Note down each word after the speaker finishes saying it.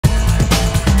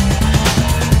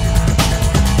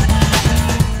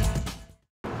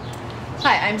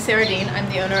I'm Sara Dean. I'm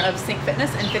the owner of Sync Fitness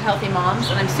and Fit Healthy Moms,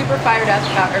 and I'm super fired up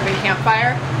about Urban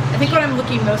Campfire. I think what I'm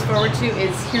looking most forward to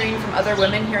is hearing from other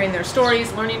women, hearing their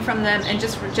stories, learning from them, and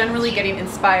just generally getting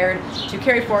inspired to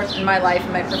carry forth in my life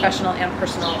and my professional and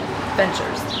personal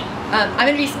ventures. I'm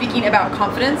going to be speaking about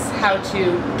confidence, how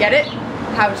to get it,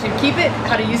 how to keep it,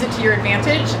 how to use it to your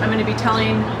advantage. I'm going to be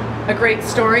telling a great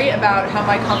story about how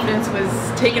my confidence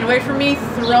was taken away from me,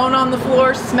 thrown on the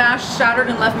floor, smashed, shattered,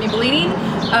 and left me bleeding.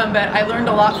 But I learned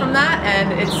a lot from that,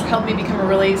 and it's helped me become a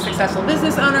really successful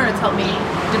business owner. It's helped me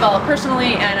develop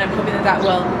personally, and I'm hoping that that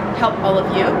will help all of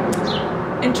you.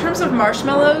 In terms of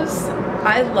marshmallows,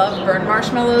 I love burnt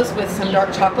marshmallows with some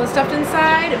dark chocolate stuffed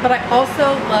inside, but I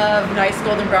also love nice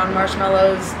golden brown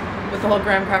marshmallows with the whole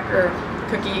graham cracker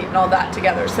cookie and all that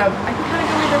together. So I can kind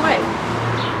of go either way.